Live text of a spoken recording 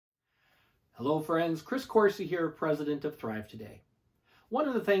Hello friends, Chris Coursey here, president of THRIVEtoday. One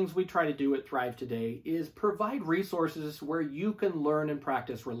of the things we try to do at THRIVEtoday is provide resources where you can learn and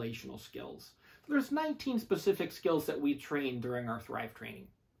practice relational skills. There's 19 specific skills that we train during our Thrive training.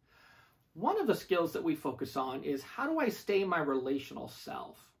 One of the skills that we focus on is how do I stay my relational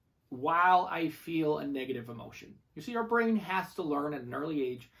self while I feel a negative emotion? You see, our brain has to learn at an early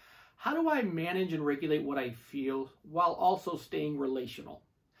age, how do I manage and regulate what I feel while also staying relational?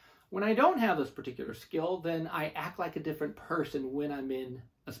 When I don't have this particular skill, then I act like a different person when I'm in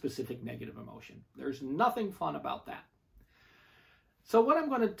a specific negative emotion. There's nothing fun about that. So what I'm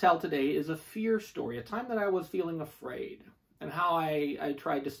going to tell today is a fear story, a time that I was feeling afraid and how I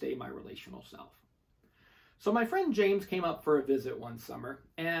tried to stay my relational self. So my friend James came up for a visit one summer,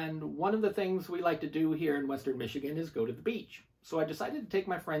 and one of the things we like to do here in Western Michigan is go to the beach. So I decided to take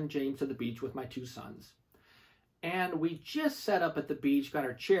my friend James to the beach with my two sons. And we just set up at the beach, got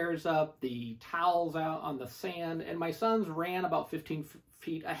our chairs up, the towels out on the sand, and my sons ran about 15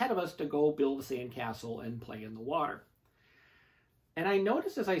 feet ahead of us to go build a sand castle and play in the water. And I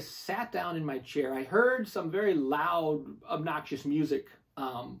noticed as I sat down in my chair, I heard some very loud, obnoxious music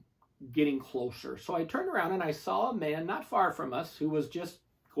getting closer. So I turned around and I saw a man not far from us who was just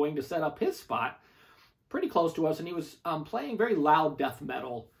going to set up his spot pretty close to us, and he was playing very loud death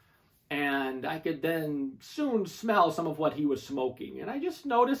metal. And I could then soon smell some of what he was smoking. And I just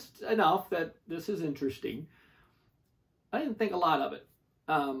noticed enough that this is interesting. I didn't think a lot of it.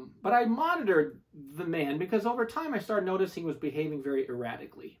 But I monitored the man because over time I started noticing he was behaving very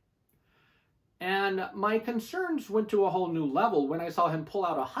erratically. And my concerns went to a whole new level when I saw him pull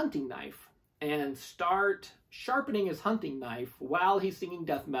out a hunting knife and start sharpening his hunting knife while he's singing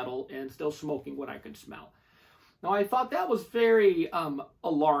death metal and still smoking what I could smell. Now, I thought that was very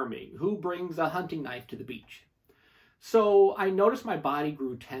alarming. Who brings a hunting knife to the beach? So I noticed my body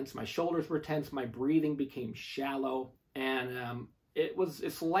grew tense, my shoulders were tense, my breathing became shallow, and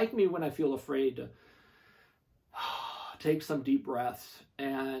it's like me when I feel afraid to take some deep breaths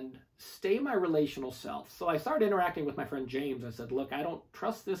and stay my relational self. So I started interacting with my friend James. I said, look, I don't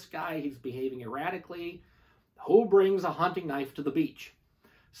trust this guy. He's behaving erratically. Who brings a hunting knife to the beach?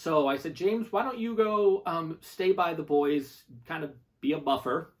 So I said, James, why don't you go stay by the boys, kind of be a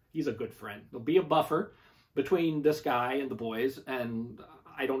buffer. He's a good friend. There'll be a buffer between this guy and the boys, and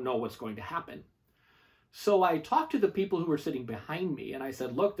I don't know what's going to happen. So I talked to the people who were sitting behind me, and I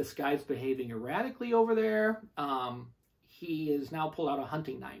said, look, this guy's behaving erratically over there. He has now pulled out a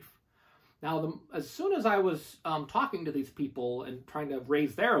hunting knife. Now, as soon as I was talking to these people and trying to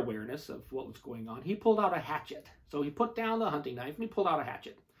raise their awareness of what was going on, he pulled out a hatchet. So he put down the hunting knife and he pulled out a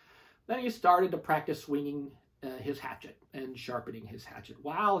hatchet. Then he started to practice swinging his hatchet and sharpening his hatchet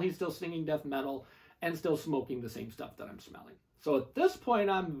while he's still singing death metal and still smoking the same stuff that I'm smelling. So at this point,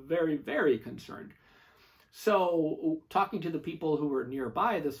 I'm very, very concerned. So talking to the people who were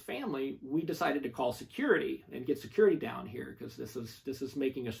nearby, this family, we decided to call security and get security down here because this is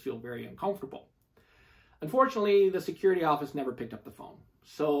making us feel very uncomfortable. Unfortunately, the security office never picked up the phone.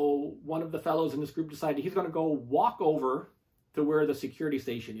 So one of the fellows in this group decided he's going to go walk over to where the security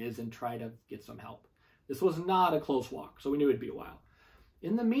station is and try to get some help. This was not a close walk, so we knew it'd be a while.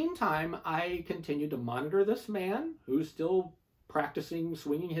 In the meantime, I continued to monitor this man who's still practicing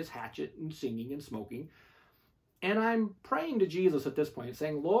swinging his hatchet and singing and smoking. And I'm praying to Jesus at this point,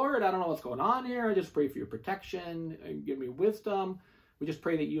 saying, Lord, I don't know what's going on here. I just pray for your protection and give me wisdom. We just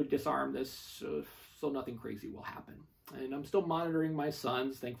pray that you disarm this so nothing crazy will happen. And I'm still monitoring my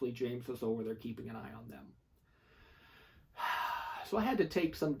sons. Thankfully, James was over there keeping an eye on them. So I had to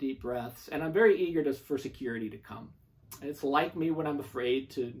take some deep breaths, and I'm very eager for security to come. And it's like me when I'm afraid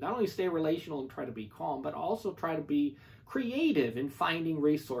to not only stay relational and try to be calm, but also try to be creative in finding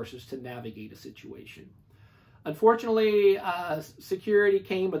resources to navigate a situation. Unfortunately, security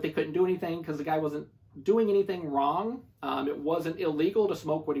came, but they couldn't do anything because the guy wasn't doing anything wrong. It wasn't illegal to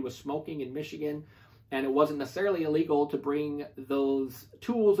smoke what he was smoking in Michigan, and it wasn't necessarily illegal to bring those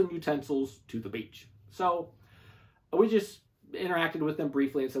tools and utensils to the beach. So we just interacted with them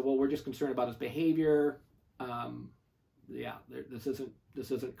briefly and said, well, we're just concerned about his behavior. This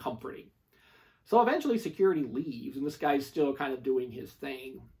isn't comforting. So eventually security leaves, and this guy's still kind of doing his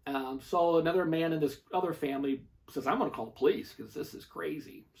thing. So another man in this other family says, I'm going to call the police because this is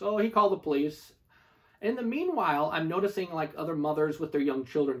crazy. So he called the police. In the meanwhile, I'm noticing like other mothers with their young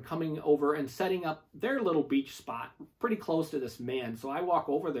children coming over and setting up their little beach spot pretty close to this man. So I walk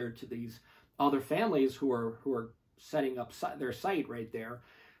over there to these other families who are setting up their site right there,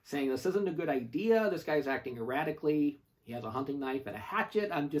 saying this isn't a good idea. This guy's acting erratically. He has a hunting knife and a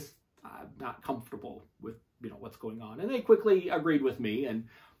hatchet. I'm not comfortable with what's going on. And they quickly agreed with me, and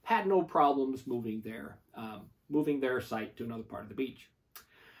had no problems moving their site to another part of the beach.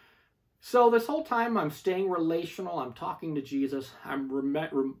 So this whole time I'm staying relational, I'm talking to Jesus, I'm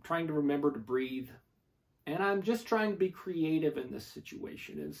trying to remember to breathe, and I'm just trying to be creative in this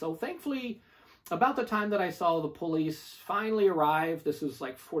situation. And so thankfully, about the time that I saw the police finally arrive, this is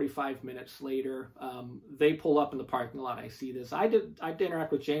like 45 minutes later, they pull up in the parking lot. I see this. I had to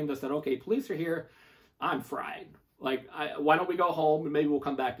interact with James. I said, okay, police are here. I'm fried. Like, why don't we go home and maybe we'll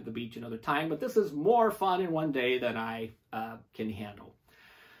come back to the beach another time? But this is more fun in one day than I can handle.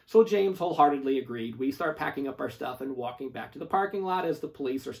 So James wholeheartedly agreed. We start packing up our stuff and walking back to the parking lot as the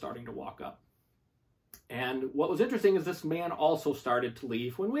police are starting to walk up. And what was interesting is this man also started to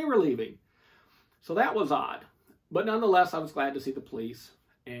leave when we were leaving. So that was odd. But nonetheless, I was glad to see the police.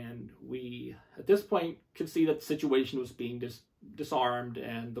 And we, at this point, could see that the situation was being disarmed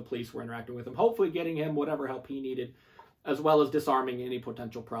and the police were interacting with him, hopefully getting him whatever help he needed, as well as disarming any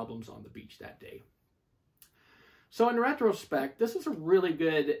potential problems on the beach that day. So in retrospect, this is a really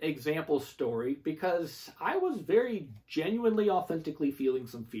good example story because I was very genuinely, authentically feeling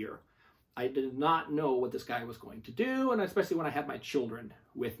some fear. I did not know what this guy was going to do, and especially when I had my children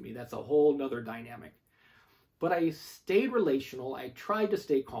with me. That's a whole nother dynamic. But I stayed relational. I tried to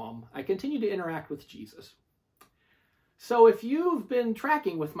stay calm. I continued to interact with Jesus. So if you've been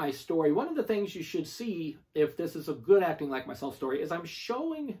tracking with my story, one of the things you should see if this is a good acting like myself story is I'm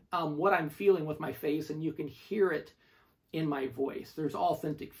showing what I'm feeling with my face, and you can hear it in my voice. There's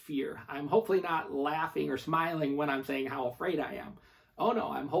authentic fear. I'm hopefully not laughing or smiling when I'm saying how afraid I am. Oh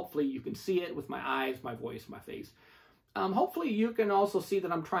no, hopefully you can see it with my eyes, my voice, my face. Hopefully you can also see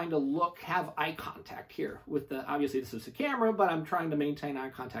that I'm trying to have eye contact here with obviously this is a camera, but I'm trying to maintain eye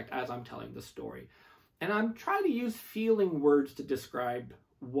contact as I'm telling the story. And I'm trying to use feeling words to describe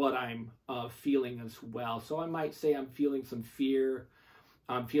what I'm feeling as well. So I might say I'm feeling some fear,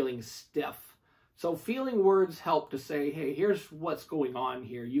 I'm feeling stiff. So feeling words help to say, hey, here's what's going on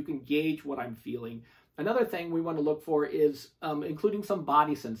here. You can gauge what I'm feeling. Another thing we want to look for is including some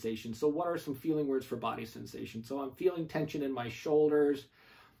body sensation. So what are some feeling words for body sensation? So I'm feeling tension in my shoulders.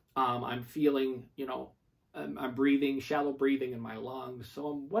 I'm feeling, I'm breathing, shallow breathing in my lungs.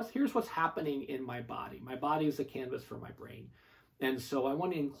 So here's what's happening in my body. My body is a canvas for my brain. And so I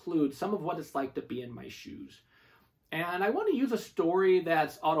want to include some of what it's like to be in my shoes. And I want to use a story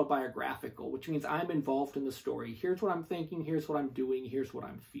that's autobiographical, which means I'm involved in the story. Here's what I'm thinking, here's what I'm doing, here's what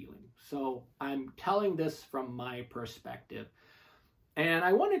I'm feeling. So I'm telling this from my perspective. And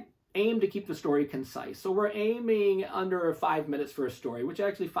I want to aim to keep the story concise. So we're aiming under 5 minutes for a story, which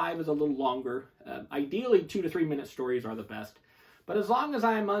actually 5 is a little longer. Ideally, 2 to 3 minute stories are the best. But as long as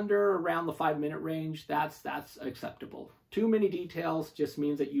I'm under around the 5 minute range, that's acceptable. Too many details just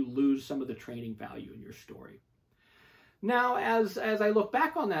means that you lose some of the training value in your story. Now, as I look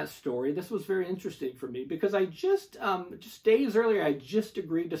back on that story, this was very interesting for me because I just days earlier, I just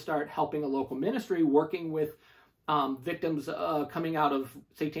agreed to start helping a local ministry working with victims coming out of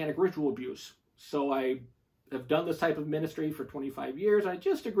satanic ritual abuse. So I have done this type of ministry for 25 years. I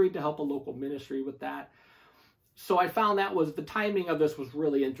just agreed to help a local ministry with that. So I found the timing of this was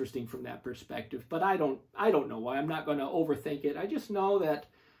really interesting from that perspective, but I don't know why. I'm not going to overthink it. I just know that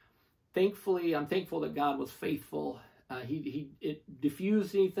I'm thankful that God was faithful. It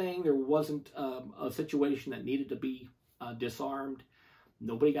diffused anything. There wasn't a situation that needed to be disarmed.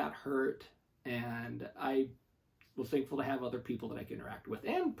 Nobody got hurt. And I was thankful to have other people that I can interact with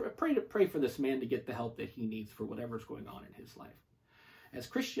and pray for this man to get the help that he needs for whatever's going on in his life. As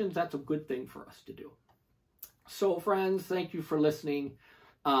Christians, that's a good thing for us to do. So friends, thank you for listening.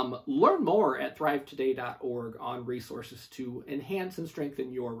 Learn more at THRIVEtoday.org on resources to enhance and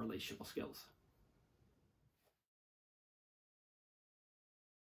strengthen your relational skills.